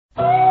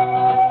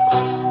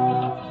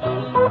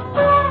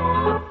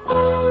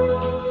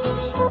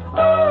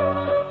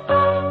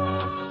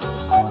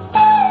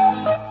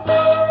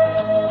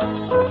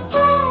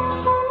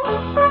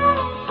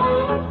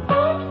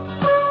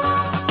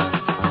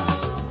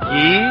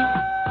ይህ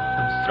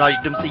ምስራች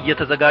ድምጽ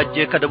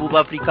እየተዘጋጀ ከደቡብ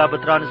አፍሪካ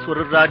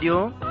በትራንስወርልድ ራዲዮ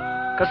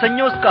ከሰኞ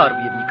እስከ ዓርብ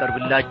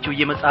የሚቀርብላችሁ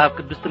የመጽሐፍ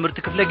ቅዱስ ትምህርት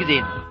ክፍለ ጊዜ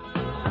ነው።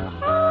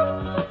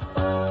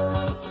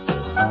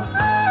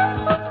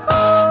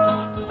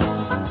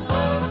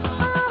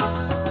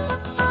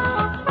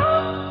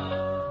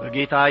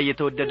 በጌታ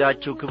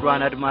የተወደዳችሁ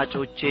ክቡራን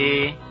አድማጮቼ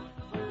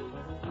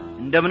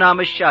እንደምን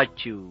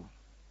አመሻችሁ።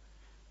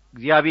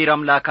 እግዚአብሔር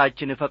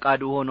አምላካችን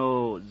ፈቃዱ ሆኖ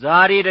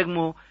ዛሬ ደግሞ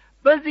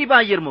በዚህ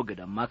በአየር ሞገድ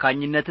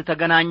አማካኝነት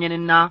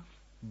ተገናኘንና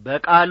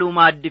በቃሉ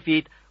ማዕድ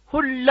ፊት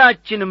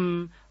ሁላችንም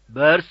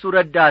በእርሱ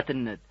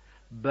ረዳትነት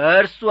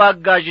በእርሱ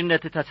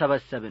አጋዥነት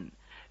ተሰበሰብን።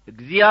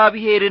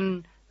 እግዚአብሔርን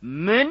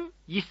ምን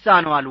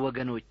ይሳነዋል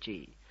ወገኖቼ?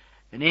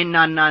 እኔና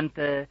እናንተ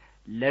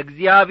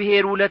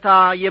ለእግዚአብሔር ውለታ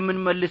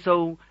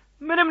የምንመልሰው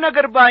ምንም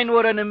ነገር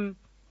ባይኖረንም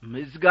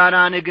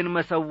ምስጋናን ግን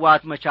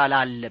መሰዋት መቻል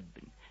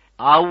አለብን።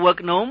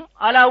 አወቅነውም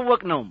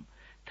አላወቅነውም፣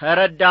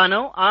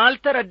 ተረዳነው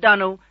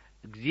አልተረዳነው፣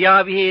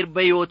 እግዚአብሔር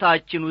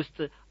በሕይወታችን ውስጥ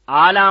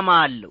ዓላማ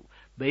አለው።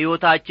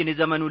 በሕይወታችን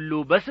ዘመን ሁሉ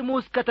በስሙ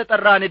እስከ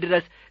ተጠራን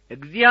ድረስ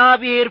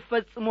እግዚአብሔር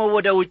ፈጽሞ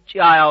ወደ ውጭ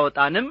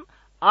አያወጣንም፣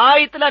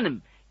 አይጥለንም።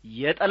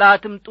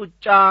 የጠላትም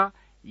ጡጫ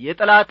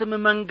የጠላትም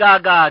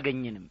መንጋጋ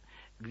አገኘንም።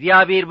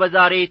 እግዚአብሔር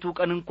በዛሬቱ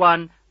ቀን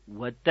እንኳን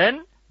ወጥተን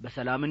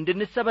በሰላም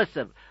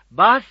እንድንሰበሰብ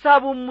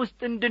በሐሳቡም ውስጥ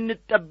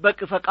እንድንጠበቅ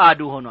ፈቃዱ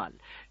ሆኗል።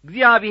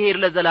 እግዚአብሔር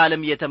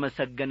ለዘላለም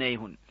የተመሰገነ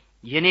ይሁን።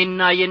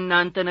 የኔና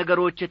የናንተ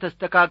ነገሮች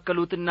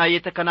የተስተካከሉትና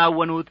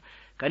የተከናወኑት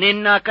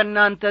ከኔና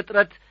ከናንተ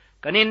ጥረት፣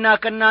 ከኔና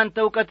ከናንተ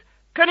ዕውቀት፣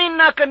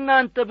 ከኔና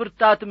ከናንተ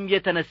ብርታትም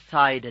የተነሳ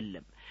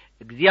አይደለም።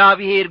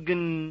 እግዚአብሔር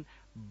ግን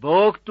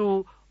በወቅቱ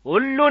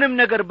ሁሉንም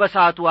ነገር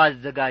በሰዓቱ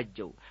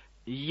አዘጋጀው።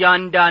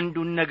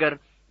 እያንዳንዱን ነገር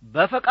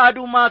በፈቃዱ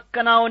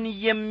ማከናወን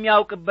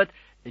የሚያውቅበት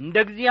እንደ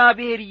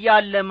እግዚአብሔር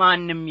ያለ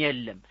ማንም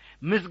የለም።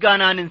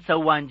 ምስጋናን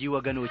እንሰዋ እንጂ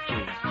ወገኖቼ።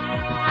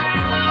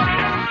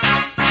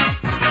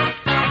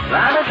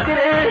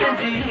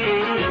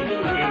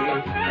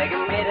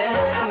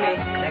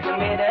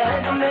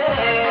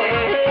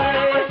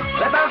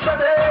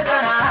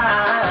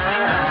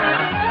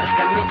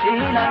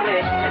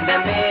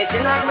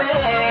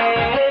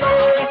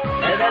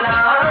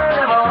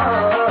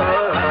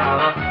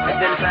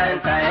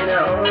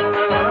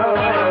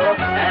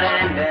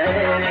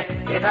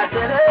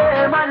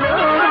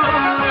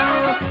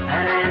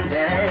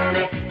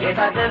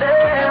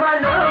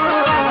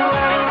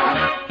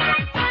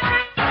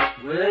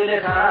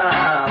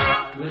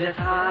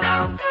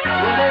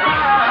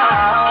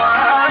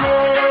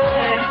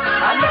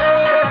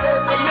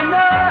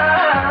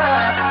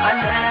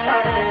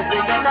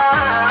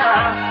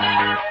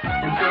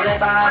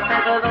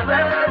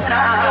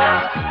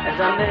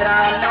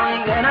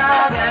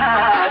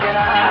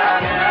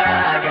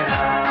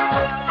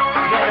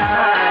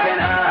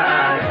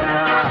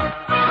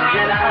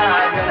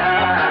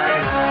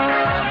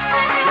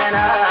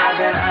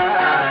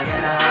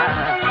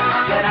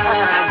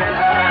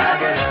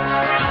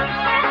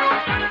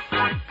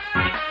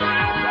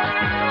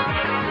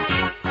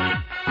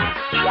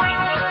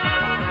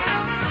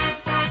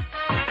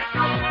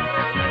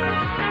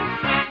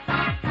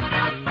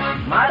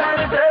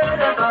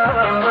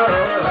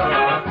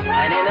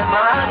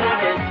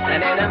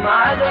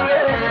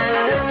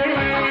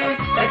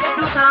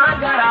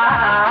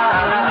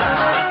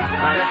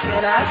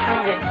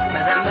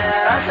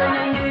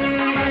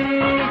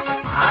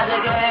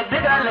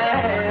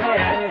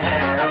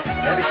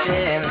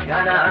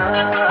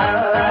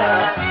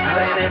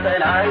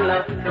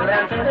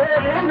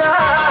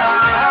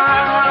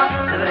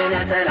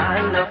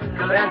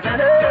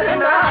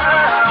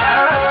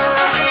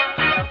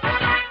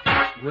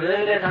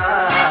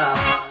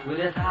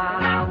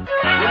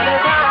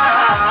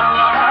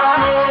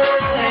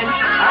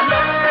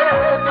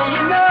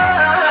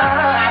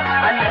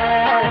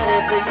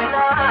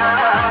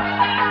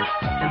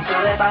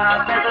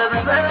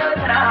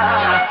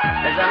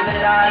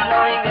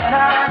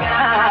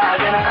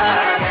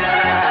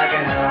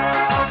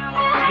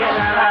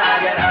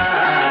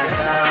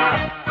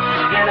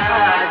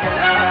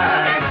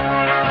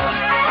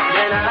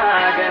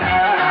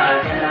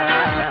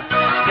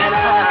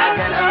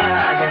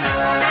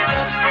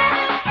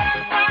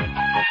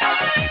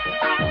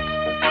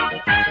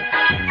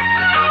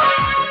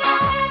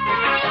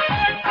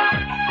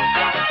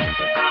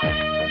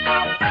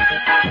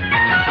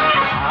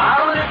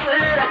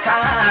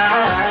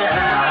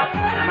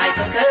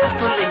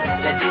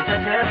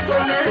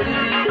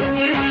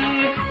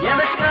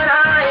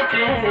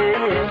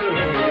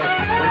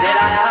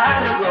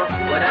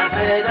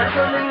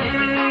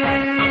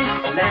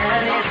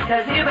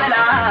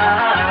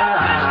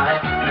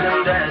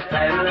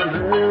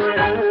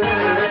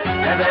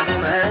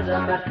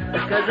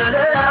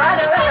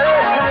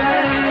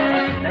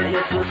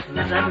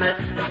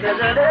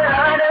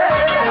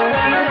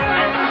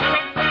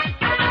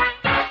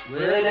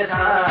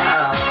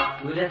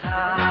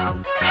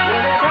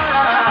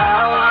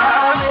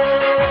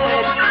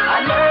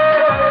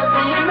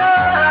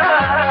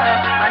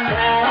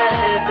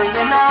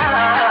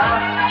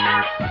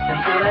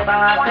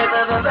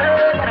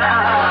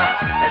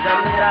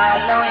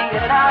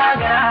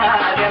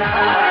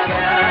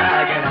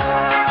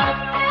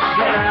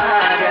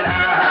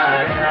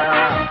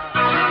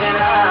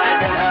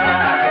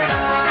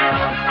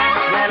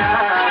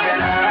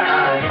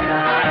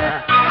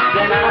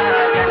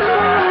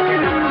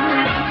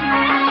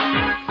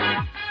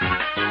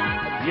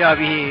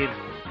 እግዚአብሔር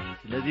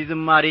ስለዚህ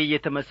ዝማሬ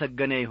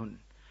እየተመሰገነ ይሁን።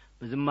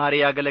 በዝማሬ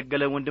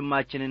ያገለገለ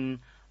ወንድማችንን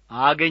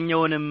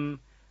አገኘውንም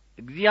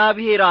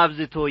እግዚአብሔር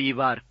አብዝቶ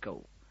ይባርከው።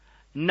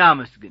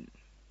 እናመስግን።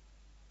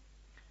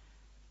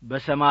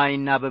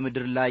 በሰማይና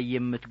በምድር ላይ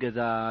የምትገዛ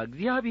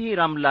እግዚአብሔር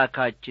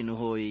አምላካችን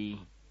ሆይ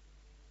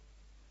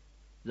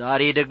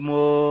ዛሬ ደግሞ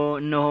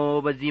እነሆ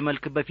በዚህ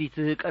መልክ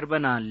በፊትህ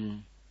ቀርበናል።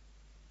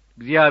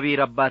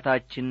 እግዚአብሔር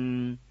አባታችን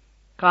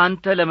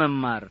ካንተ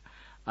ለመማር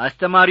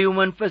አስተማሪው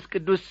መንፈስ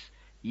ቅዱስ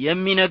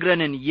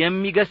የሚነግረንን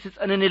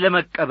የሚገስጸንን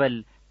ለመቀበል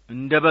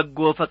እንደ በጎ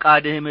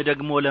ፈቃድህም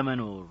ደግሞ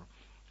ለመኖር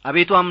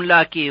አቤቱ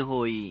አምላኬ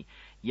ሆይ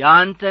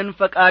ያንተን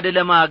ፈቃድ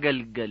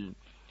ለማገልገል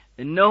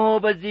እነሆ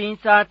በዚህን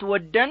ሰዓት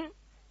ወደን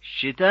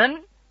ሽተን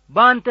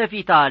ባንተ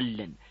ፊት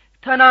አለን።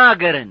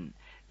 ተናገረን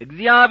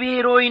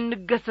እግዚአብሔር ሆይ፣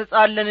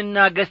 እንገሰጻለንና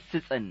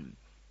ገስጸን።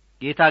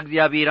 ጌታ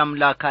እግዚአብሔር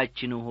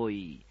አምላካችን ሆይ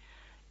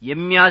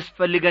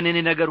የሚያስፈልገንን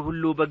ነገር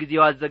ሁሉ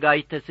በጊዜው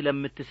አዘጋጅተህ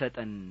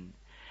ስለምትሰጠን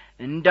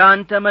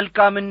እንዳንተ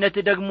መልካምነት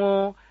ደግሞ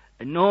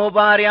እነሆ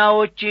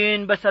ባሪያዎችን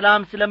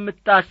በሰላም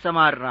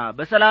ስለምታሰማራ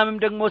በሰላምም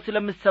ደግሞ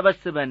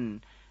ስለምትሰበስበን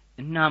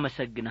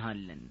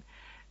እናመሰግንሃለን።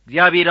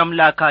 እግዚአብሔር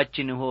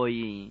አምላካችን ሆይ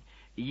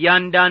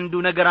እያንዳንዱ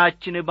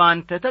ነገራችን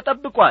ባንተ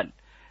ተጠብቋል።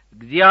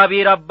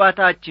 እግዚአብሔር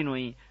አባታችን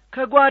ሆይ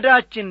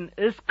ከጓዳችን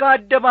እስከ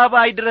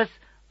አደባባይ ድረስ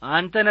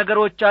አንተ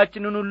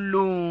ነገሮቻችንን ሁሉ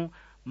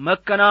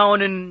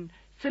መከናወንን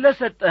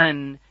ስለሰጠህን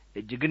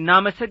እጅግ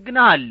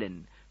እናመሰግንሃለን።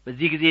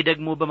 በዚህ ጊዜ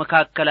ደግሞ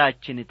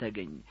በመካከላችን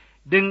ተገኝ።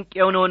 ድንቅ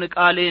የሆነውን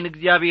ቃልህን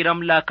እግዚአብሔር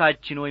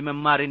አምላካችን ሆይ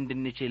መማር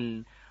እንድንችል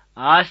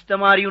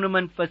አስተማሪውን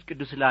መንፈስ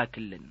ቅዱስ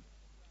ላክልን።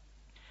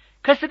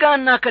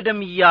 ከሥጋና ከደም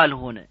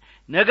ያልሆነ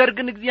ነገር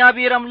ግን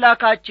እግዚአብሔር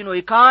አምላካችን ሆይ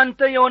ከአንተ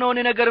የሆነውን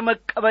ነገር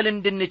መቀበል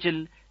እንድንችል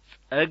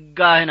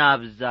ጸጋህን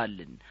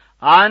አብዛልን።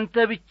 አንተ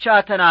ብቻ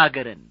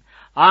ተናገረን፣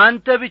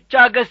 አንተ ብቻ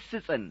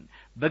ገስጸን።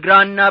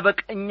 በግራና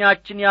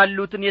በቀኛችን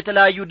ያሉትን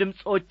የተለያዩ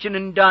ድምጾችን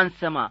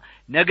እንዳንሰማ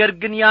ነገር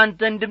ግን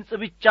ያንተን ድምጽ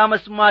ብቻ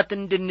መስማት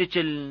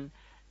እንድንችል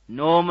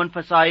ኖ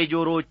መንፈሳዊ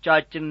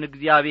ጆሮዎቻችንን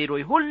እግዚአብሔር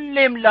ሆይ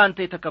ሁሌም ላንተ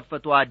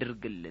የተከፈቱ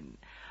አድርግልን።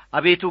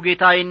 አቤቱ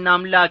ጌታዬና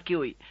አምላኬ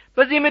ሆይ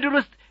በዚህ ምድር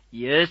ውስጥ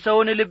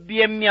የሰውን ልብ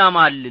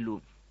የሚያማልሉ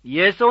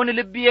የሰውን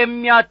ልብ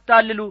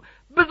የሚያታልሉ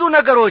ብዙ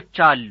ነገሮች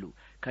አሉ።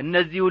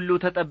 ከነዚህ ሁሉ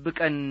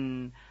ተጠብቀን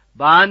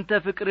በአንተ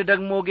ፍቅር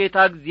ደግሞ ጌታ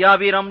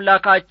እግዚአብሔር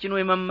አምላካችን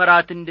ሆይ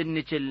መመራት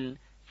እንድንችል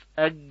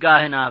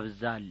ጸጋህን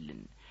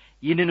አብዛልን።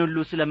 ይህንን ሁሉ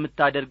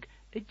ስለምታደርግ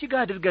እጅግ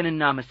አድርገን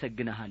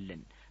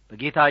እናመሰግንሃለን።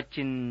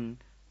 በጌታችን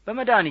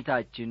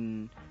በመድኃኒታችን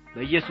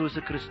በኢየሱስ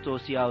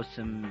ክርስቶስ ያው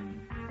ስም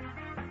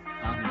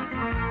አሜን።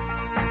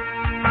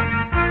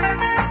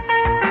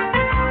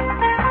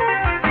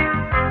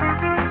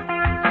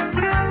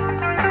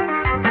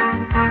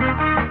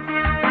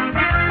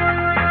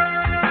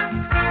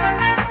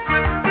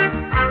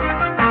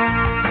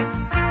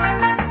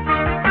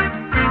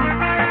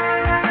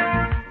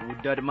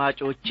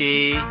 አድማጮቼ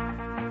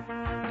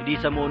እንግዲህ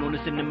ሰሞኑን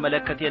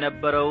ስንመለከት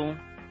የነበረው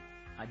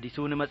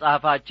አዲሱን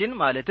መጽሐፋችን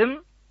ማለትም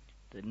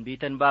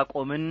ትንቢተ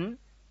ዕንባቆምን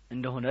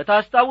እንደሆነ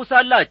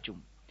ታስታውሳላችሁ።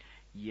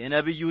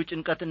 የነብዩ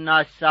ጭንቀትና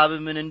ሐሳብ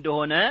ምን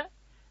እንደሆነ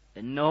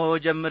እነሆ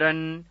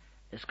ጀምረን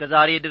እስከ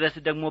ዛሬ ድረስ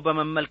ደግሞ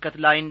በመመልከት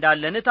ላይ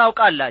እንዳለን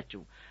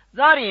ታውቃላችሁ።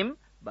 ዛሬም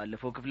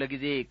ባለፈው ክፍለ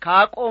ጊዜ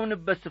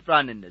ካቆምንበት ስፍራ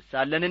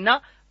እንነሳለንና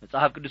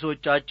መጽሐፍ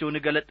ቅዱሶቻችሁን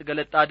ገለጥ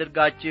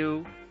አድርጋችሁ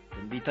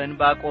ትንቢተ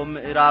ዕንባቆም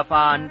ምዕራፍ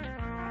 1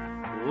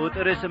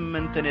 ቁጥር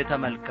 8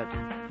 ተመልከቱ።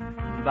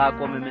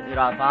 ዕንባቆም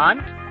ምዕራፍ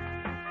 1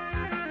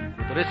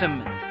 ቁጥር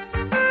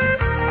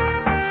 8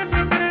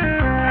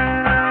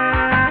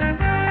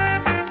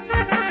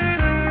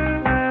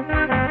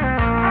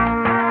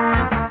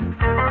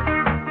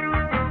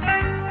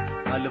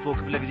 ባለፈው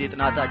ክፍለ ጊዜ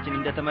ጥናታችን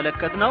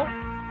እንደተመለከትነው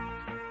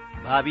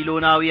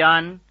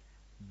ባቢሎናውያን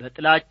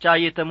በጥላቻ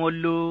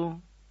የተሞሉ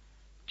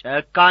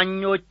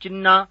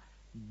ጨካኞችና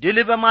ድል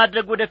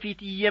በማድረግ ወደፊት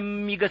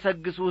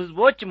የሚገሰግሱ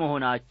ሕዝቦች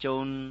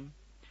መሆናቸውን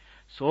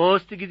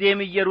 3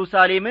 ጊዜም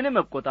ኢየሩሳሌምን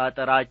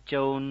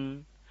መቆጣጠራቸውን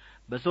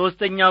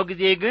በሶስተኛው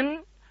ጊዜ ግን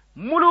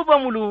ሙሉ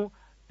በሙሉ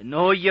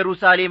እነሆ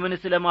ኢየሩሳሌምን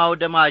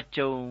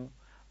ስለማውደማቸው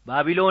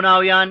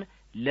ባቢሎናውያን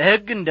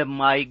ለሕግ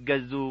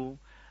እንደማይገዙ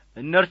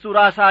እነርሱ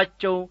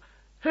ራሳቸው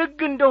ሕግ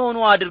እንደሆኑ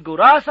አድርገው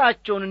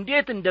ራሳቸውን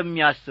እንዴት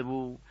እንደሚያስቡ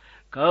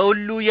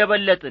ከሁሉ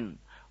የበለጥን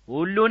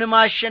ሁሉን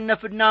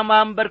ማሸነፍና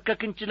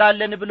ማንበርከክ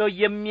እንችላለን ብለው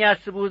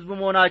የሚያስቡ ሕዝብ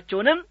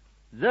መሆናቸውንም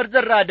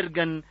ዘርዘር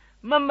አድርገን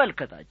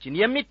መመልከታችን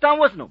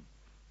የሚታወስ ነው።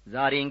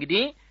 ዛሬ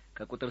እንግዲህ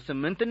ከቁጥር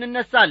 8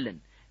 እንነሳለን።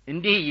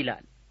 እንዲህ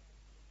ይላል፣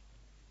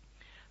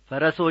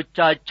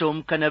 ፈረሶቻቸውም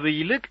ከነብይ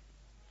ይልቅ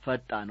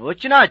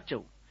ፈጣኖች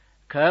ናቸው፣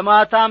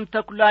 ከማታም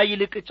ተኩላ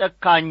ይልቅ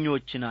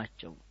ጨካኞች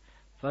ናቸው።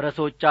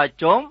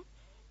 ፈረሶቻቸውም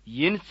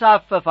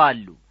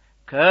ይንሳፈፋሉ፣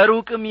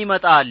 ከሩቅም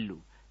ይመጣሉ፣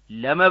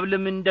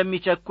 ለመብልም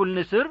እንደሚቸኩል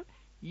ንስር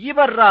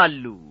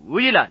ይበራሉ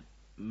ይላል።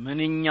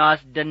 ምንኛ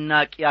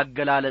አስደናቂ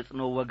አገላለጽ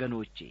ነው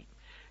ወገኖቼ!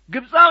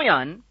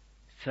 ግብፃውያን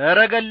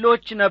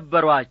ሰረገሎች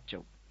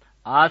ነበሯቸው።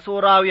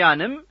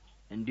 አሦራውያንም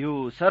እንዲሁ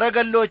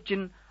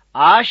ሰረገሎችን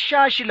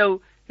አሻሽለው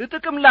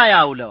ጥቅም ላይ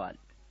አውለዋል።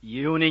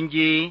 ይሁን እንጂ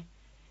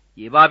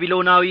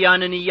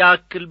የባቢሎናውያንን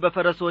ያክል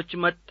በፈረሶች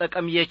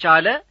መጠቀም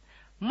የቻለ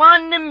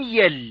ማንም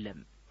የለም።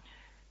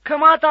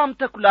 ከማታም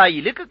ተኩላ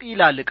ይልቅ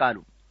ይላል ቃሉ፣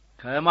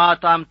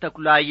 ከማታም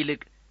ተኩላ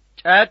ይልቅ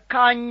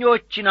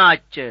ጨካኞች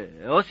ናቸው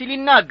ሲል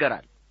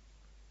ይናገራል።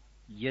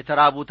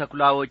 የተራቡ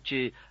ተኩላዎች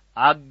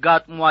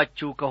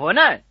አጋጥሟችሁ ከሆነ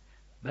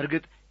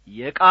በርግጥ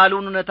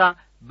የቃሉን እውነታ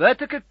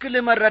በትክክል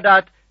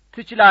መረዳት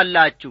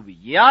ትችላላችሁ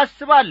ብዬ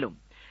አስባለሁ።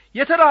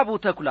 የተራቡ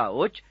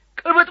ተኩላዎች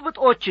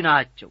ቅብጥብጦች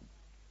ናቸው።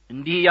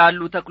 እንዲህ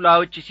ያሉ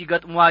ተኩላዎች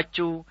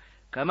ሲገጥሟችሁ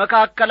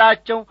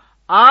ከመካከላቸው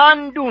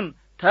አንዱን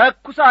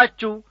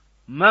ተኩሳችሁ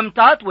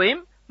መምታት ወይም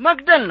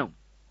መግደል ነው።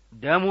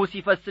 ደሙ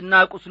ሲፈስና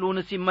ቁስሉን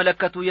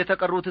ሲመለከቱ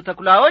የተቀሩት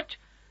ተኩላዎች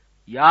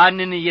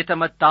ያንን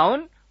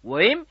የተመታውን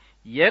ወይም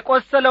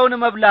የቆሰለውን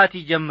መብላት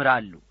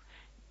ይጀምራሉ።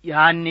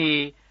 ያኔ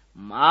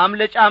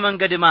ማምለጫ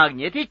መንገድ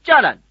ማግኘት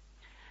ይቻላል።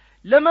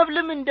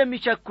 ለመብልም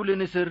እንደሚቸኩል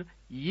ንስር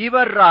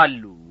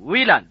ይበራሉ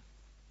ይላል።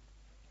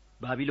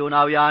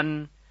 ባቢሎናውያን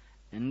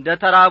እንደ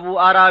ተራቡ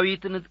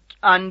አራዊት ንጥቂያ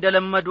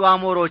እንደለመዱ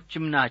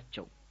አሞሮችም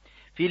ናቸው።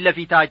 ፊት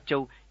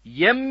ለፊታቸው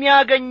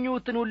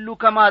የሚያገኙትን ሁሉ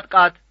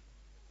ከማጥቃት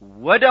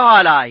ወደ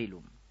ኋላ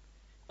አይሉም።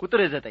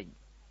 ቁጥር 9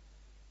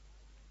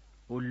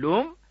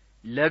 ሁሉም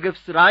ለግፍ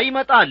ሥራ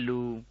ይመጣሉ፣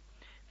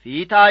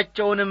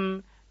 ፊታቸውንም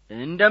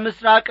እንደ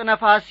ምስራቅ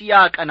ነፋስ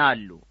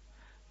ያቀናሉ፣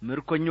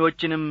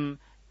 ምርኮኞችንም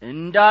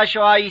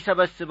እንዳሸዋ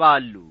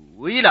ይሰበስባሉ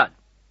ይላል።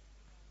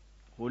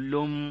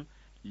 ሁሉም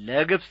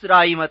ለግፍ ሥራ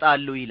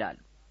ይመጣሉ ይላል።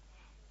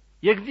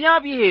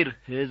 የእግዚአብሔር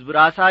ሕዝብ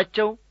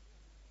ራሳቸው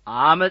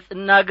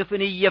አመጽና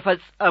ግፍን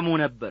እየፈጸሙ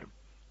ነበር።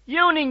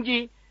 ይሁን እንጂ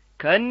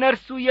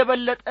ከእነርሱ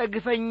የበለጠ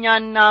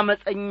ግፈኛና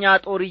አመጸኛ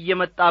ጦር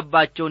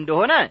እየመጣባቸው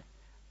እንደሆነ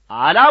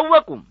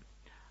አላወቁም።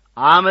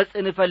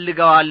 አመጽን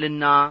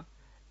ፈልገዋልና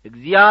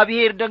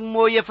እግዚአብሔር ደግሞ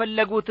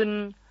የፈለጉትን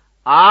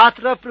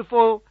አትረፍርፎ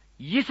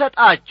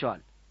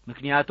ይሰጣቸዋል።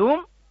 ምክንያቱም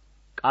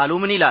ቃሉ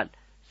ምን ይላል?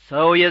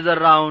 ሰው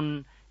የዘራውን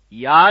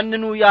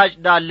ያንኑ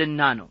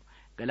ያጭዳልና ነው።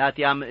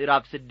 ገላትያ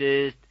ምዕራፍ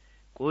 6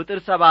 ቁጥር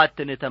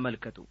 7ን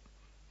ተመልከቱ።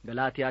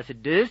 ገላትያ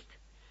 6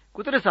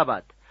 ቁጥር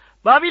 7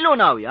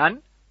 ባቢሎናውያን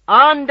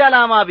አንድ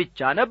ዓላማ ብቻ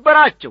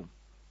ነበራቸው፣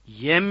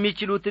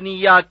 የሚችሉትን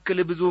ያክል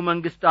ብዙ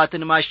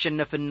መንግስታትን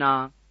ማሸነፍና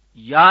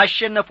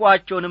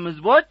ያሸነፏቸውንም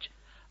ሕዝቦች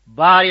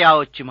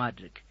ባሪያዎች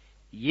ማድረግ።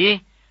 ይህ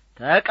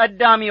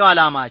ተቀዳሚው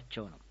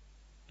ዓላማቸው ነው።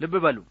 ልብ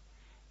በሉ፣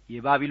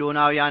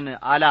 የባቢሎናውያን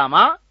ዓላማ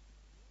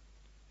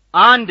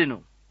አንድ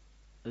ነው።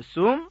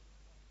 እሱም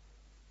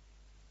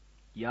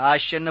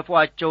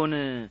ያሸነፏቸውን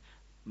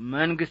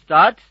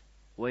መንግስታት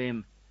ወይም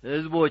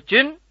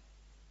ሕዝቦችን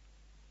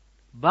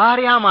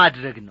ባሪያ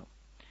ማድረግ ነው።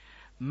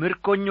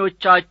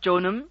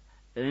 ምርኮኞቻቸውንም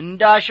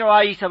እንዳሸዋ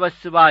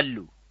ይሰበስባሉ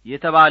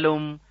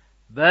የተባለውም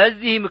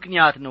በዚህ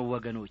ምክንያት ነው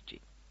ወገኖቼ።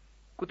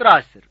 ቁጥር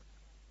 10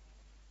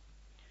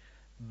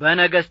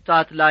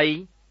 በነገስታት ላይ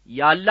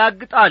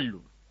ያላግጣሉ፣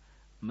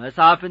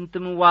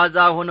 መሳፍንትም ዋዛ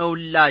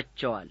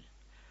ሆነውላቸዋል።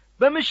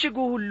 በምሽጉ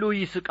ሁሉ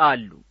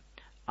ይስቃሉ፣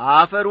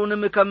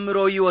 አፈሩንም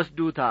ከምረው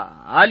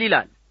ይወስዱታል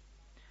ይላል።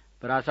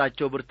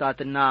 በራሳቸው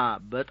ብርታትና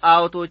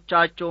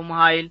በጣዖቶቻቸውም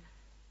ኃይል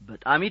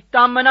በጣም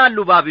ይታመናሉ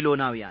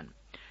ባቢሎናውያን።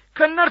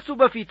 ከነርሱ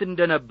በፊት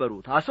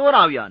እንደነበሩት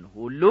አሦራውያን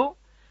ሁሉ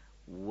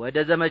ወደ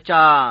ዘመቻ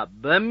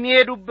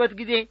በሚሄዱበት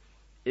ጊዜ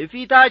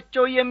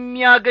እፊታቸው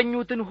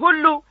የሚያገኙትን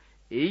ሁሉ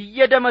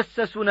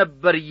እየደመሰሱ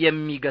ነበር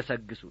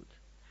የሚገሰግሱት።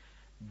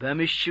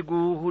 በምሽጉ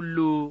ሁሉ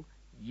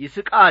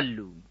ይስቃሉ፣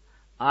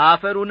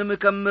 አፈሩንም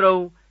ከምረው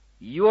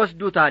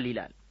ይወስዱታል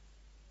ይላል።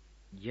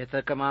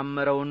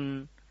 የተከማመረውን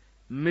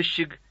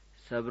ምሽግ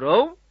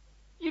ሰብረው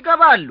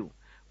ይገባሉ።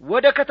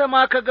 ወደ ከተማ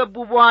ከገቡ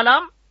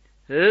በኋላም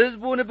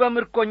ሕዝቡን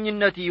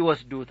በምርኮኝነት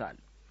ይወስዱታል።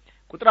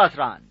 ቁጥር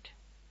 11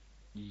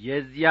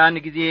 የዚያን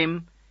ጊዜም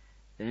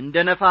እንደ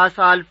ነፋስ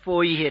አልፎ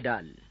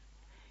ይሄዳል፣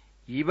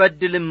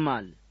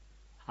 ይበድልማል፣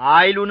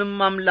 ኃይሉንም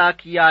አምላክ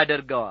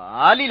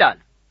ያደርገዋል ይላል።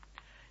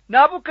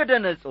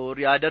 ናቡከደነጾር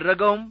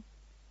ያደረገውም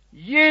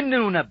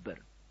ይህንኑ ነበር።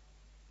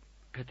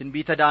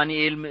 ከትንቢተ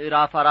ዳንኤል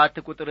ምዕራፍ 4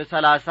 ቁጥር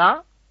 30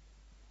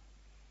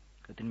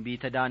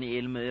 ከትንቢተ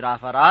ዳንኤል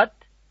ምዕራፍ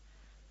 4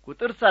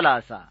 ቁጥር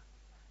 30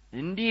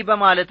 እንዲህ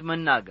በማለት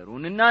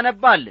መናገሩን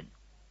እናነባለን።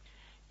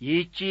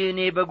 ይህች እኔ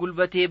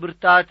በጉልበቴ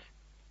ብርታት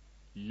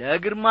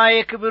ለግርማዬ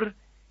ክብር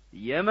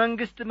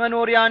የመንግስት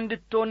መኖሪያ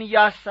እንድትሆን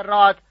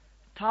ያሰራዋት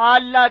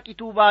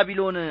ታላቂቱ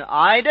ባቢሎን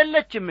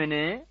አይደለችምን?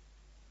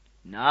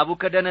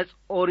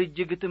 ናቡከደነጾር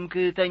እጅግ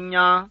ትምክህተኛ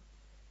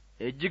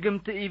እጅግም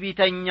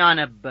ትዕቢተኛ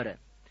ነበረ።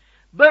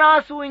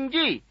 በራሱ እንጂ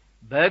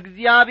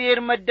በእግዚአብሔር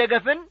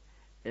መደገፍን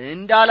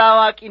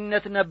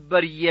እንዳላዋቂነት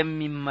ነበር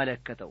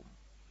የሚመለከተው።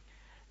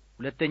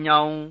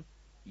 ሁለተኛው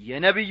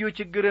የነቢዩ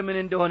ችግር ምን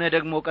እንደሆነ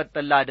ደግሞ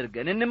ቀጥላ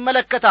አድርገን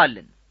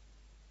እንመለከታለን።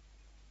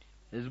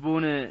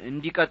 ሕዝቡን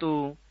እንዲቀጡ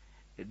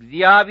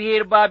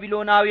እግዚአብሔር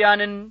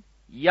ባቢሎናውያንን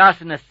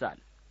ያስነሳል።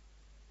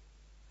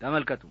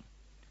 ተመልከቱ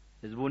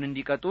ሕዝቡን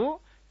እንዲቀጡ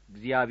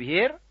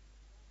እግዚአብሔር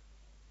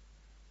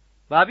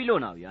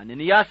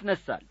ባቢሎናውያንን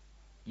ያስነሳል።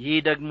 ይህ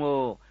ደግሞ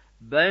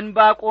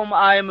በዕንባቆም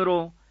አእምሮ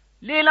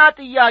ሌላ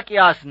ጥያቄ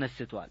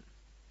አስነስቷል።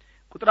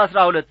 ቁጥር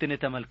 12ን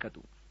ተመልከቱ።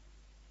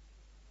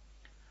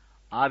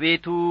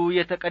 አቤቱ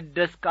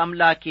የተቀደስክ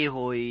አምላኬ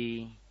ሆይ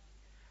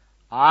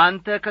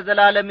አንተ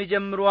ከዘላለም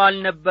ጀምሮ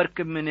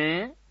አልነበርክምን?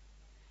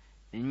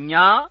 እኛ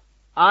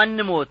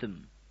አንሞትም።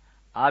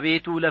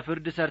 አቤቱ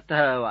ለፍርድ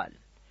ሰርተኸዋል፣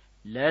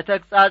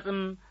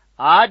 ለተግሣጽም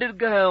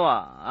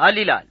አድርገኸዋል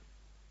ይላል።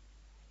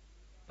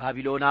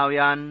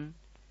 ባቢሎናውያን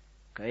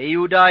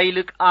ከይሁዳ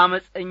ይልቅ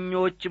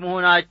አመፀኞች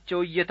መሆናቸው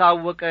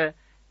እየታወቀ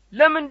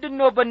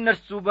ለምንድነው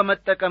በእነርሱ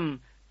በመጠቀም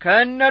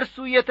ከእነርሱ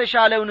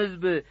የተሻለውን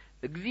ሕዝብ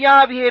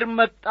እግዚአብሔር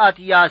መቅጣት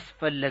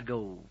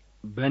ያስፈለገው?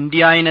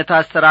 በእንዲህ ዐይነት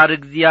አሰራር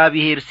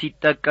እግዚአብሔር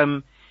ሲጠቀም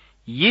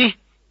ይህ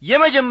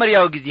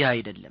የመጀመሪያው ጊዜ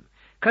አይደለም።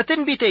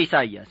 ከትንቢተ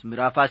ኢሳይያስ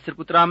ምዕራፍ 10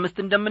 ቁጥር 5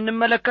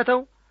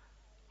 እንደምንመለከተው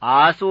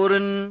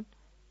አሦርን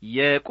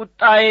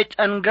የቁጣዬ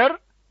ጨንገር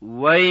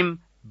ወይም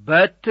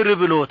በትር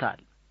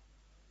ብሎታል።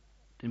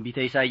 ትንቢተ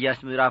ኢሳይያስ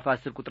ምዕራፍ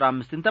 10 ቁጥር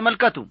 5ን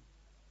ተመልከቱ።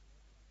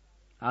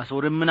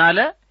 አሦርም ምን አለ?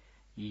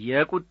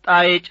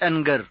 የቁጣዬ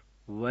ጨንገር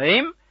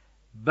ወይም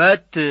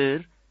በትር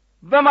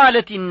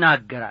በማለት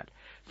ይናገራል።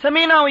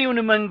 ሰሜናዊውን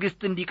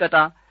መንግሥት እንዲቀጣ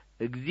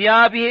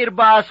እግዚአብሔር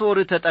በአሦር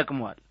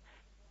ተጠቅሟል።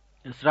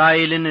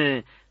 እስራኤልን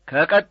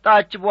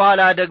ከቀጣች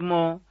በኋላ ደግሞ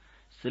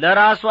ስለ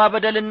ራሷ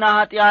በደልና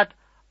ኀጢአት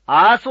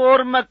አሦር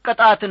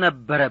መቀጣት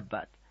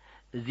ነበረባት።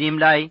 እዚህም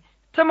ላይ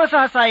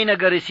ተመሳሳይ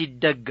ነገር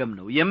ሲደገም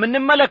ነው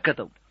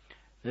የምንመለከተው።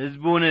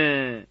 ሕዝቡን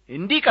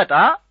እንዲቀጣ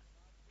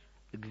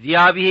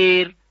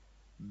እግዚአብሔር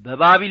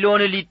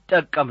በባቢሎን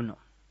ሊጠቀም ነው።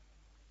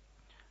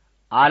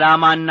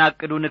 ዓላማና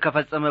ዕቅዱን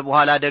ከፈጸመ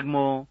በኋላ ደግሞ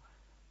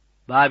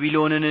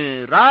ባቢሎንን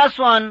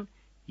ራሷን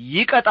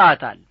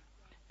ይቀጣታል።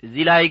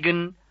 እዚህ ላይ ግን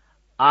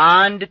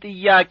አንድ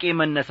ጥያቄ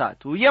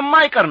መነሳቱ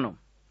የማይቀር ነው።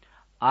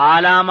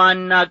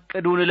 ዓላማና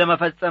ዕቅዱን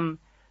ለመፈጸም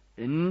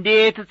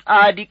እንዴት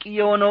ጻድቅ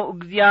የሆነው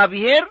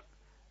እግዚአብሔር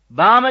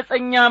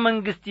በአመፀኛ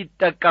መንግሥት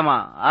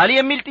ይጠቀማል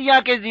የሚል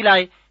ጥያቄ እዚህ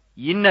ላይ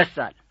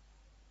ይነሳል።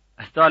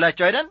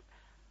 አስተዋላችሁ አይደል?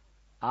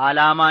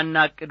 ዓላማና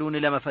ዕቅዱን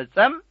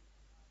ለመፈጸም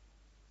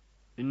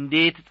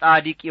እንዴት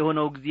ጻድቅ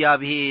የሆነው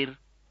እግዚአብሔር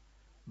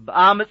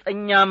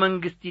በአመፀኛ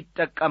መንግሥት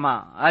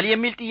ይጠቀማል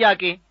የሚል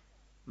ጥያቄ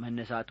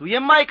መነሳቱ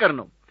የማይቀር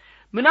ነው።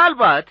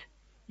 ምናልባት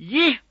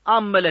ይህ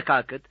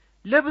አመለካከት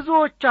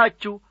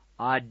ለብዙዎቻችሁ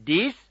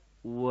አዲስ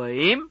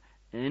ወይም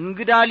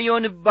እንግዳ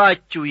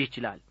ሊሆንባችሁ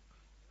ይችላል።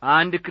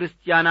 አንድ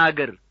ክርስቲያን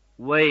አገር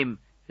ወይም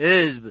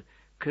ሕዝብ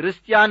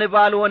ክርስቲያን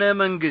ባልሆነ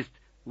መንግሥት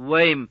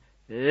ወይም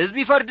ሕዝብ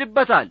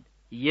ይፈርድበታል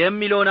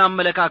የሚለውን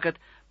አመለካከት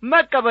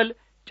መቀበል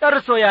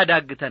ጨርሶ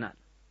ያዳግተናል።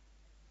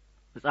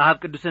 መጽሐፍ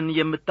ቅዱስን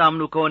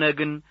የምታምኑ ከሆነ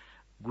ግን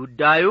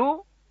ጉዳዩ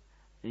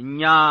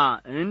እኛ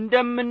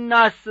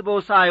እንደምናስበው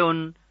ሳይሆን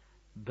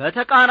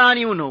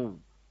በተቃራኒው ነው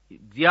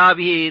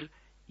እግዚአብሔር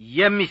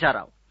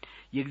የሚሠራው።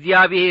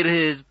 የእግዚአብሔር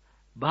ሕዝብ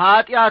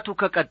በኀጢአቱ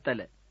ከቀጠለ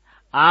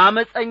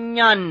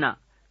አመፀኛና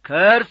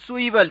ከእርሱ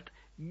ይበልጥ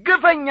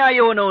ግፈኛ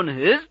የሆነውን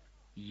ሕዝብ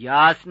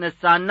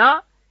ያስነሳና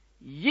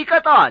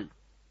ይቀጣዋል።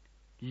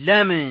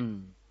 ለምን?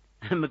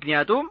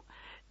 ምክንያቱም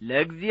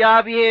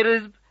ለእግዚአብሔር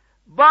ሕዝብ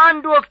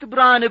በአንድ ወቅት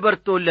ብርሃን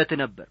በርቶለት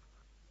ነበር።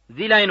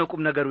 እዚህ ላይ ነው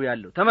ቁም ነገሩ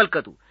ያለው።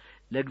 ተመልከቱ።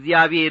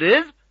 ለእግዚአብሔር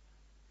ሕዝብ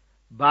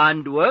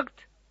በአንድ ወቅት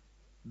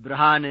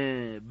ብርሃን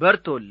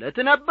በርቶለት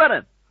ነበረ።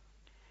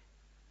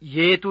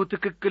 የቱ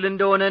ትክክል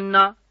እንደሆነና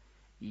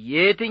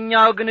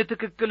የትኛው ግን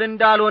ትክክል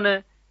እንዳልሆነ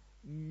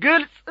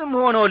ግልጽም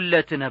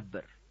ሆኖለት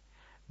ነበር።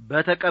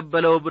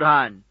 በተቀበለው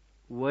ብርሃን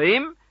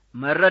ወይም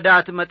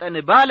መረዳት መጠን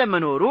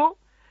ባለመኖሩ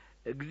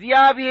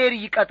እግዚአብሔር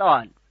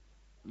ይቀጣዋል።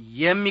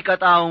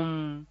 የሚቀጣውም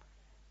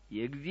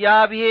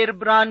የእግዚአብሔር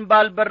ብርሃን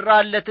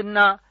ባልበራለትና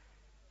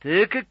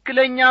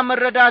ትክክለኛ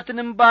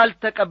መረዳትንም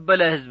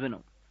ባልተቀበለ ሕዝብ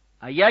ነው።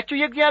 አያችሁ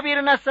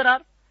የእግዚአብሔርን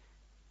አሰራር።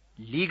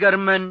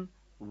 ሊገርመን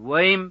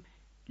ወይም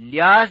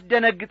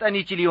ሊያስደነግጠን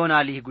ይችል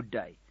ይሆናል ይህ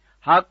ጉዳይ።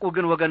 ሐቁ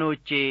ግን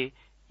ወገኖቼ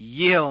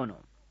ይሄው ነው።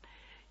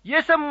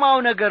 የሰማው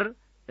ነገር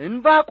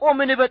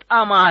ዕንባቆምን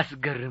በጣም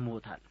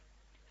አስገርሞታል።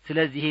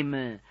 ስለዚህም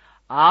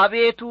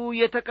አቤቱ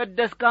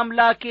የተቀደስክ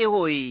አምላኬ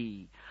ሆይ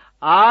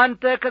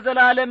አንተ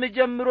ከዘላለም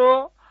ጀምሮ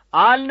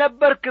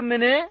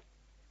አልነበርክምን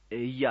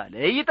እያለ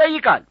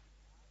ይጠይቃል።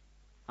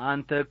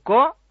 አንተ እኮ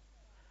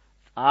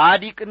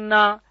ጻድቅና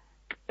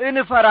ቅን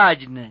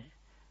ፈራጅ ነህ።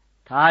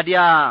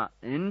 ታዲያ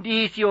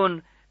እንዲህ ሲሆን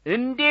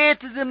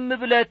እንዴት ዝም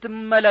ብለህ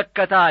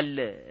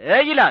ትመለከታለህ?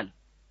 ይላል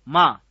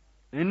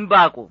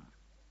ዕንባቆም።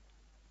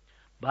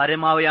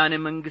 ባረማውያን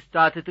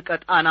መንግሥታት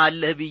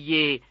ትቀጣናለህ ብዬ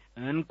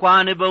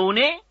እንኳን በውኔ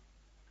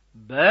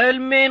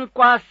በሕልሜ እንኳ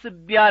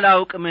አስቤ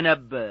አላውቅም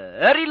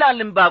ነበር ይላል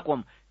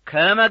ዕንባቆም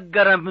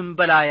ከመገረምም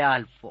በላይ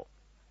አልፎ።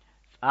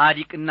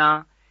 ጻድቅና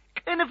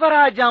ቅን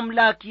ፈራጅ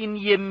አምላኪን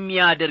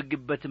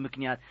የሚያደርግበት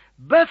ምክንያት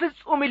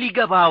በፍጹም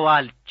ሊገባው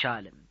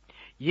አልቻለም።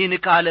 ይህን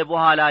ካለ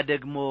በኋላ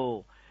ደግሞ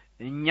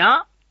እኛ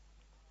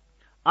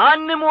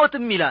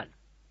አንሞትም ይላል።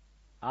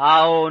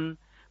 አዎን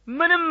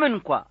ምንም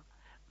እንኳ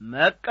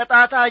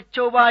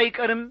መቀጣታቸው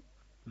ባይቀርም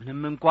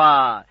ምንም እንኳ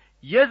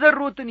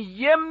የዘሩትን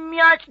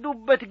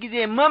የሚያጭዱበት ጊዜ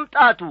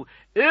መምጣቱ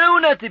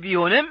እውነት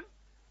ቢሆንም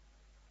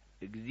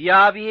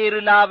እግዚአብሔር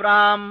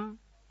ለአብርሃም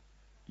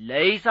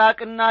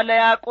ለይስሐቅና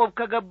ለያዕቆብ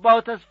ከገባው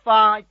ተስፋ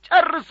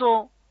ጨርሶ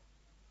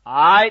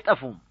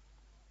አይጠፉም።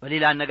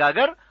 በሌላ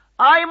አነጋገር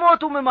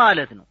አይሞቱም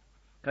ማለት ነው።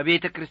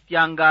 ከቤተ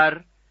ክርስቲያን ጋር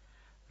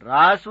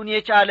ራሱን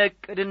የቻለ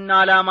ዕቅድና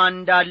ዓላማ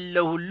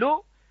እንዳለው ሁሉ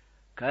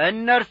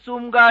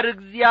ከእነርሱም ጋር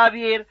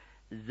እግዚአብሔር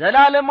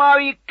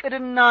ዘላለማዊ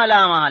ዕቅድና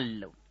ዓላማ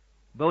አለው።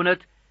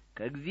 በእውነት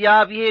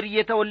ከእግዚአብሔር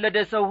የተወለደ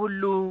ሰው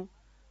ሁሉ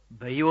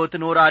በሕይወት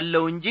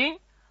እኖራለሁ እንጂ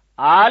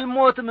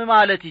አልሞትም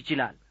ማለት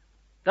ይችላል።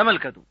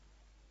 ተመልከቱ፣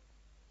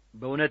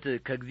 በእውነት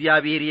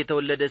ከእግዚአብሔር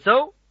የተወለደ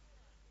ሰው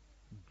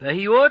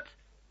በሕይወት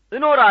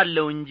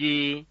እኖራለሁ እንጂ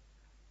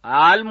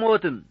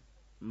አልሞትም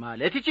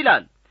ማለት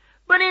ይችላል።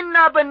 በእኔና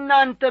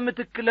በእናንተ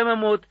ምትክ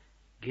ለመሞት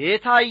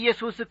ጌታ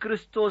ኢየሱስ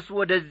ክርስቶስ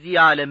ወደዚህ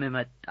ዓለም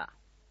መጣ።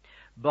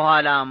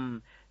 በኋላም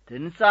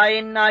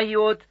ትንሣኤና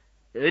ሕይወት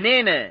እኔ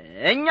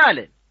ነኝ አለ።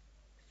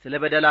 ስለ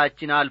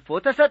በደላችን አልፎ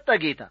ተሰጠ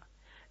ጌታ።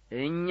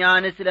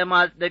 እኛን ስለ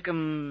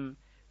ማጽደቅም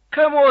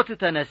ከሞት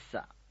ተነሣ።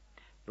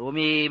 ሮሜ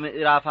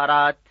ምዕራፍ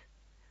 4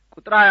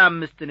 ቁጥር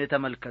 25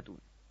 ተመልከቱ።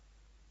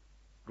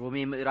 ሮሜ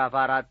ምዕራፍ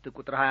 4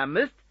 ቁጥር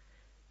 25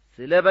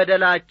 ስለ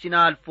በደላችን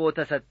አልፎ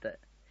ተሰጠ፣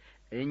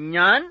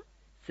 እኛን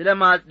ስለ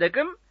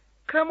ማጽደቅም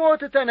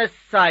ከሞት ተነሣ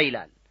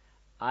ይላል።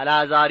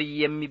 አልዓዛር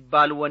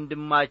የሚባል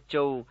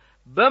ወንድማቸው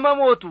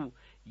በመሞቱ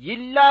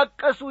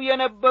ይላቀሱ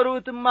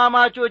የነበሩት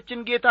እማማቾችን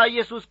ጌታ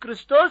ኢየሱስ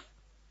ክርስቶስ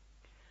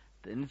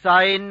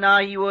ትንሣኤና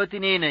ሕይወት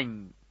እኔ ነኝ፣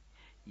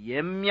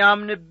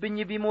 የሚያምንብኝ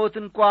ቢሞት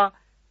እንኳ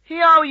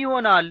ሕያው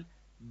ይሆናል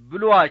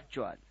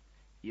ብሎአቸዋል።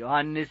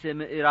 ዮሐንስ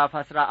ምዕራፍ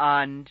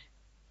 11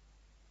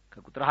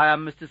 ከቁጥር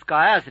 25 እስከ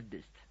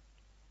 26።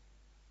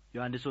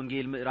 ዮሐንስ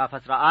ወንጌል ምዕራፍ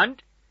 11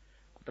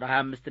 ቁጥር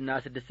 25 እና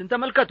 26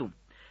 ተመልከቱ።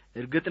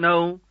 እርግጥ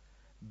ነው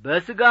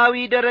በሥጋዊ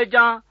ደረጃ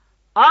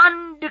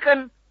አንድ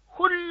ቀን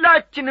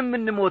ሁላችንም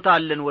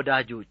እንሞታለን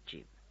ወዳጆቼ።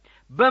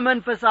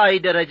 በመንፈሳዊ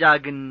ደረጃ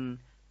ግን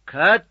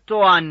ከቶ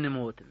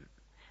አንሞትም።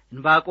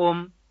 ዕንባቆም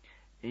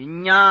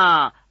እኛ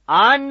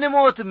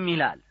አንሞትም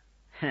ይላል።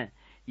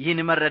 ይህን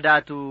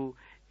መረዳቱ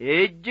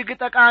እጅግ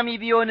ጠቃሚ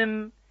ቢሆንም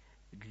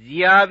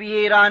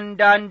እግዚአብሔር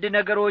አንዳንድ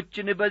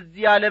ነገሮችን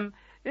በዚህ ዓለም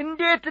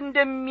እንዴት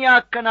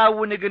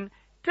እንደሚያከናውን ግን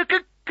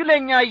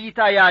ትክክለኛ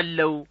እይታ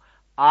ያለው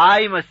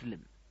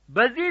አይመስልም።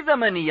 በዚህ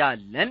ዘመን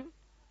ያለን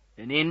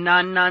እኔና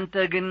እናንተ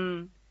ግን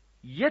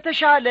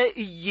የተሻለ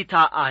እይታ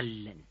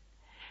አለን።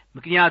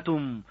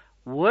 ምክንያቱም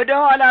ወደ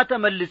ኋላ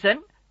ተመልሰን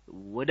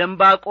ወደ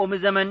ዕንባቆም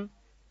ዘመን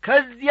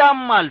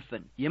ከዚያም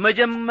አልፈን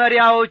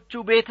የመጀመሪያዎቹ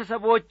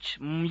ቤተሰቦች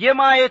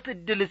የማየት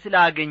ዕድል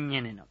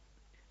ስላገኘን ነው።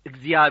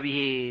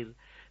 እግዚአብሔር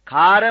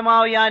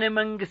ከአረማውያን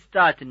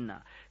መንግስታትና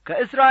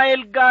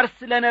ከእስራኤል ጋር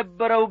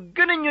ስለነበረው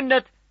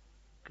ግንኙነት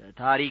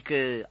ከታሪክ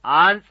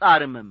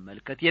አንጻር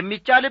መመልከት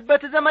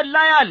የሚቻልበት ዘመን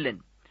ላይ አለን።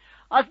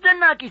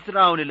 አስደናቂ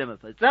ሥራውን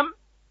ለመፈጸም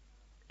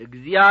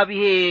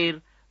እግዚአብሔር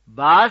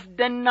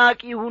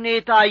በአስደናቂ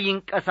ሁኔታ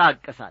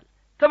ይንቀሳቀሳል።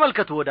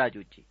 ተመልከቱ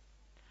ወዳጆቼ፣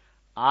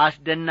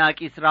 አስደናቂ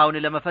ሥራውን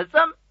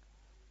ለመፈጸም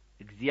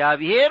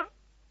እግዚአብሔር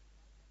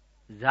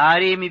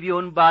ዛሬም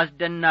ቢሆን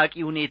በአስደናቂ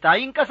ሁኔታ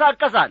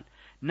ይንቀሳቀሳል።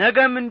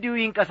 ነገም እንዲሁ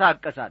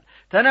ይንቀሳቀሳል።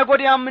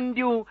 ተነጎዲያም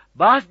እንዲሁ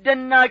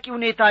በአስደናቂ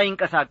ሁኔታ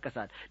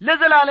ይንቀሳቀሳል።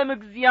 ለዘላለም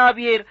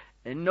እግዚአብሔር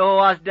እነሆ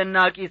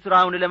አስደናቂ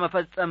ሥራውን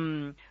ለመፈጸም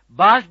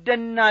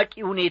በአስደናቂ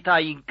ሁኔታ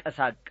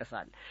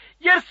ይንቀሳቀሳል።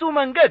 የእርሱ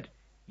መንገድ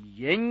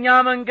የኛ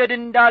መንገድ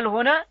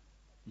እንዳልሆነ፣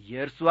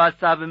 የእርሱ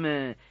ሐሳብም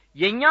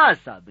የኛ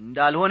ሐሳብ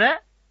እንዳልሆነ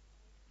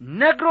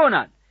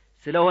ነግሮናል።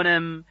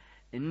 ስለሆነም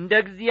እንደ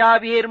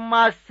እግዚአብሔር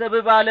ማሰብ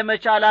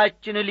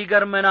ባለመቻላችን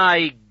ሊገርመን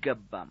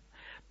አይገባም።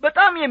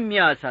 በጣም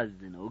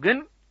የሚያሳዝነው ግን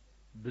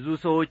ብዙ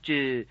ሰዎች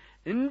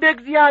እንደ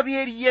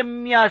እግዚአብሔር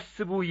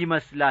የሚያስቡ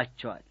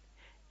ይመስላቸዋል።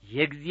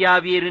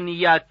 የእግዚአብሔርን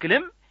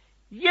ያክልም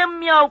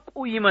የሚያውቁ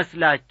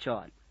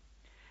ይመስላቸዋል።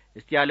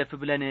 እስቲ አለፍ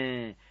ብለን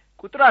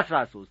ቁጥር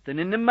 13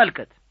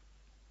 እንመልከት።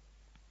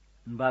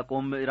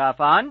 ዕንባቆም ምዕራፍ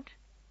 1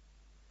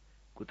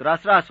 ቁጥር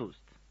 13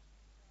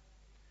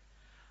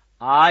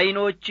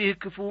 ዓይኖችህ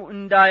ክፉ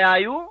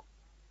እንዳያዩ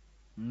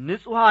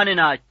ንጹሐን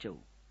ናቸው፣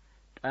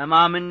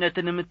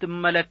 ጠማምነትንም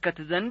ትመለከት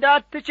ዘንድ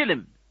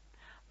አትችልም።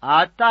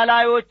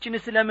 አታላዮችን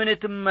ስለምን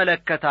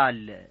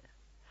ትመለከታለህ?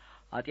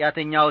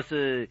 ኀጢአተኛውስ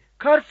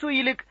ከእርሱ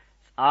ይልቅ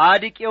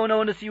ጻድቅ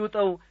የሆነውን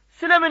ሲውጠው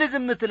ስለምን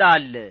ዝም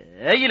ትላለህ?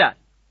 ይላል።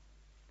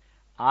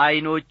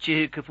 ዓይኖችህ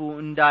ክፉ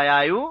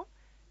እንዳያዩ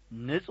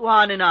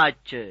ንጹሐን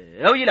ናቸው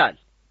ይላል።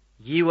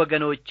 ይህ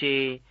ወገኖቼ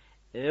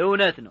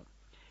እውነት ነው።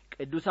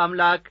 ቅዱስ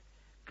አምላክ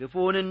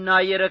ክፉንና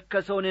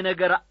የረከሰውን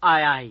ነገር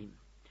አያይም።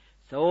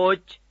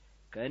 ሰዎች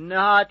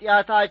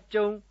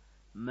ከነኀጢአታቸው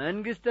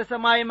መንግሥተ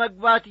ሰማይ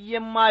መግባት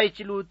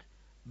የማይችሉት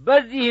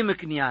በዚህ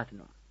ምክንያት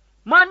ነው።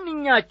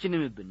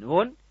 ማንኛችንም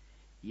ብንሆን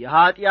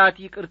የኀጢአት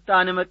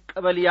ይቅርታን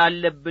መቀበል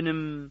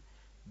ያለብንም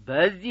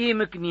በዚህ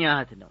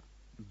ምክንያት ነው።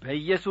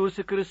 በኢየሱስ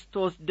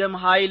ክርስቶስ ደም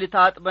ኃይል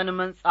ታጥበን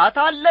መንጻት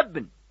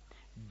አለብን።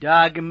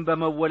 ዳግም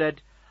በመወለድ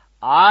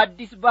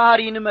አዲስ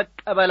ባህሪን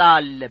መቀበል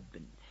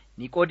አለብን።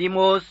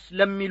 ኒቆዲሞስ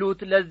ለሚሉት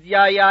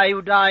ለዚያ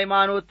የአይሁድ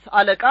ሃይማኖት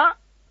አለቃ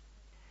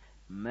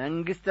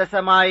መንግሥተ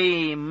ሰማይ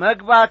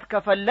መግባት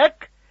ከፈለክ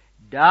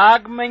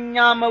ዳግመኛ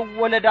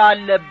መወለድ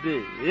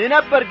አለብህ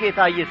ነበር ጌታ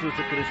ኢየሱስ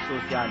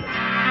ክርስቶስ ያለው።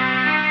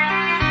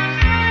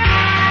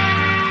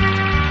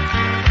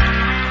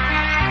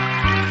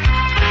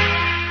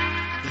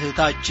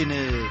 እህታችን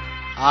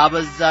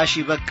አበዛሽ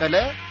በቀለ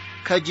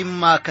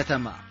ከጅማ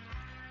ከተማ፣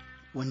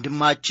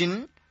 ወንድማችን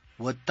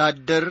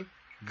ወታደር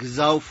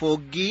ግዛው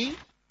ፎጊ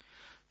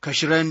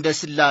ከሽረ እንደ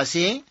ስላሴ፣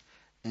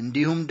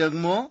 እንዲሁም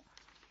ደግሞ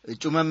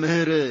እጩ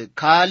መምህር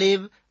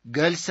ካሌብ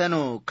ገልሰኖ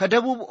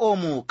ከደቡብ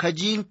ኦሞ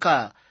ከጂንካ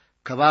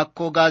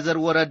ከባኮ ጋዘር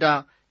ወረዳ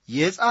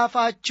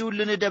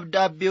የጻፋችሁልን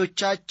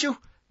ደብዳቤዎቻችሁ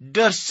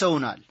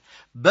ደርሰውናል።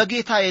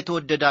 በጌታ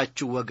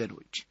የተወደዳችሁ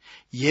ወገኖች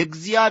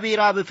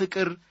የእግዚአብሔር አብ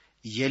ፍቅር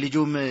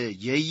የልጁም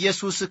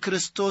የኢየሱስ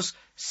ክርስቶስ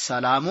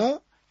ሰላሙ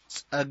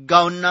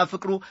ጸጋውና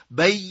ፍቅሩ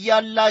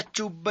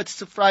በእያላችሁበት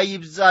ስፍራ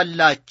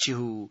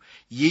ይብዛላችሁ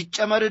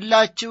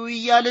ይጨመርላችሁ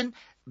እያልን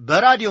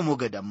በራዲዮ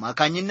ሞገድ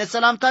አማካኝነት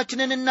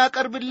ሰላምታችንን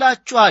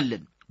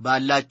እናቀርብላችኋለን።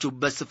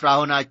 ባላችሁበት ስፍራ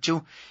ሆናችሁ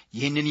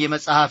ይህንን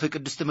የመጽሐፍ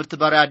ቅዱስ ትምህርት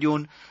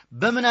በራዲዮን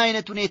በምን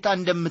አይነት ሁኔታ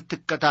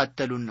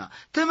እንደምትከታተሉና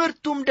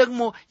ትምህርቱም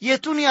ደግሞ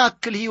የቱን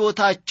ያክል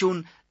ሕይወታችሁን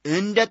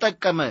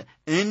እንደጠቀመ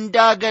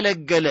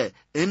እንዳገለገለ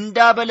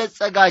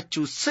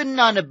እንዳበለጸጋችሁ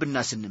ስናነብና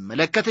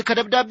ስንመለከት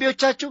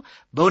ከደብዳቤዎቻችሁ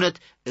በእውነት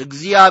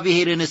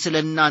እግዚአብሔርን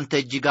ስለናንተ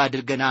እጅግ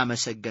አድርገን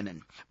አመሰገንን።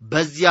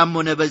 በዚያም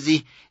ሆነ በዚህ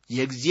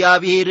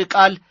የእግዚአብሔር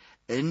ቃል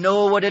እነሆ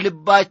ወደ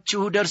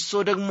ልባችሁ ደርሶ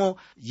ደግሞ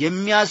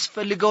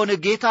የሚያስፈልገውን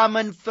ጌታ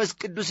መንፈስ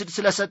ቅዱስ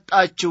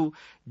ስለሰጣችሁ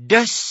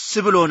ደስ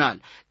ብሎናል።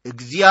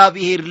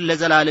 እግዚአብሔር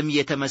ለዘላለም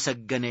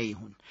የተመሰገነ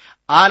ይሁን።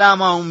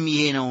 ዓላማውም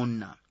ይሄ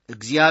ነውና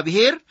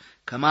እግዚአብሔር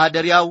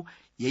ከማደሪያው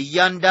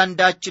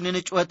የእያንዳንዳችንን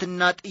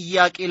ጩኸትና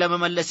ጥያቄ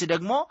ለመመለስ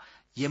ደግሞ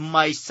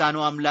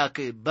የማይሳነው አምላክ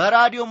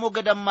በራዲዮ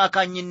ሞገድ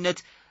አማካኝነት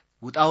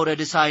ውጣ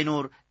ውረድ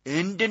ሳይኖር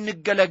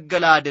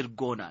እንድንገለገል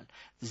አድርጎናል።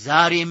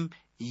 ዛሬም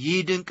ይህ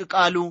ድንቅ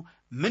ቃሉ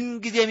ምን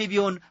ጊዜም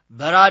ቢሆን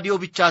በራዲዮ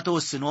ብቻ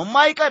ተወስኖም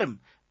አይቀርም።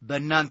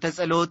 በእናንተ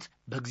ጸሎት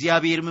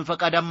በእግዚአብሔርም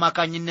ፈቃድ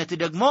አማካኝነት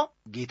ደግሞ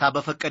ጌታ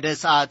በፈቀደ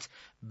ሰዓት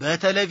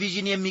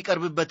በቴሌቪዥን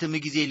የሚቀርብበትም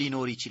ጊዜ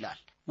ሊኖር ይችላል።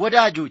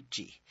 ወዳጆቼ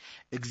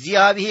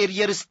እግዚአብሔር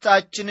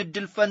የርስታችን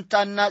ዕድል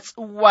ፈንታና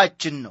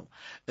ጽዋችን ነው።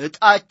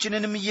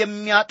 ዕጣችንንም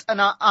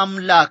የሚያጠና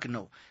አምላክ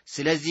ነው።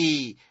 ስለዚህ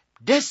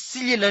ደስ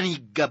ሊለን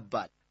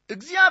ይገባል።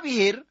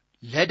 እግዚአብሔር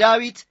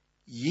ለዳዊት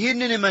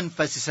ይህንን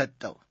መንፈስ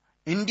ሰጠው፣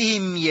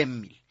 እንዲህም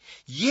የሚል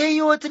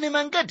የሕይወትን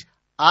መንገድ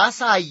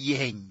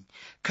አሳየኸኝ፣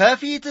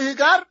 ከፊትህ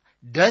ጋር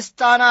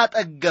ደስታን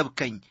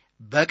አጠገብከኝ፣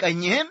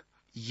 በቀኝህም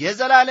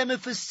የዘላለም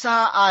ፍስሐ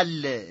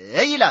አለ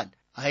ይላል።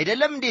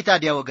 አይደለም እንዴ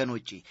ታዲያ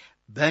ወገኖቼ?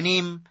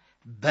 በእኔም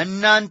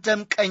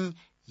በእናንተም ቀኝ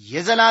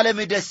የዘላለም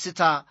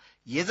ደስታ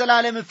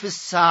የዘላለም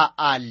ፍስሐ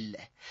አለ።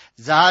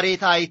 ዛሬ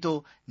ታይቶ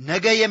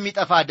ነገ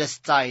የሚጠፋ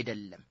ደስታ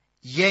አይደለም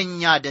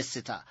የኛ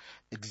ደስታ።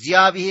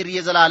 እግዚአብሔር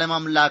የዘላለም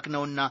አምላክ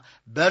ነውና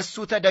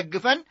በእርሱ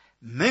ተደግፈን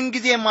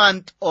ምንጊዜም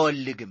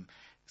አንጠወልግም።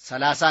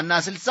 30ና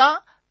 60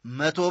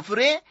 100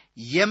 ፍሬ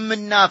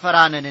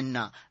የምናፈራነንና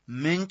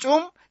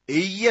ምንጩም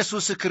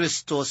ኢየሱስ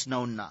ክርስቶስ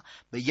ነውና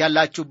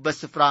በያላችሁበት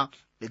ስፍራ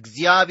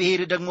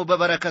እግዚአብሔር ደግሞ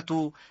በበረከቱ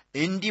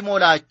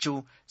እንዲሞላችሁ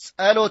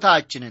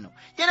ጸሎታችን ነው።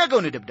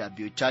 የነገውን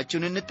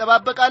ደብዳቤዎቻችሁን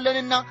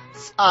እንጠባበቃለንና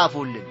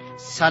ጻፉልን።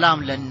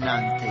 ሰላም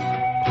ለእናንተ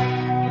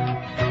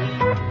ይሁን።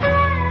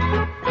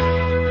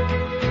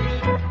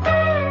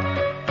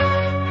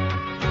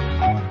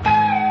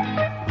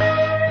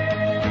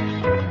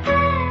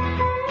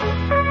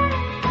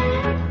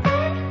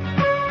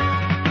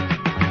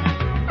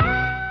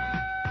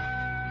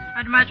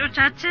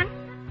 አድማጮቻችን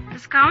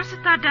እስካሁን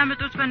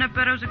ስታዳምጡት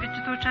በነበረው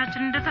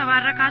ዝግጅቶቻችን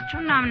እንደተባረካችሁ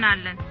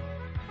እናምናለን።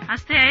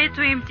 አስተያየት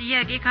ወይም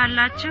ጥያቄ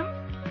ካላችሁ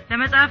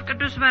ለመጽሐፍ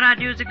ቅዱስ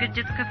በራዲዮ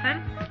ዝግጅት ክፍል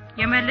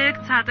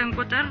የመልእክት ሳጥን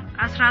ቁጥር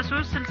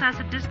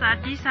 1366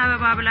 አዲስ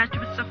አበባ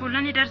ብላችሁ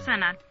ብትጽፉልን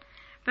ይደርሰናል።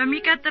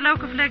 በሚቀጥለው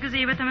ክፍለ ጊዜ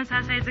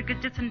በተመሳሳይ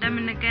ዝግጅት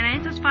እንደምንገናኝ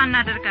ተስፋ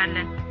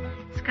እናደርጋለን።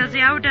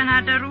 እስከዚያው ደህና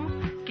ደሩ።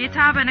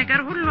 ጌታ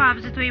በነገር ሁሉ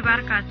አብዝቶ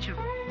ይባርካችሁ።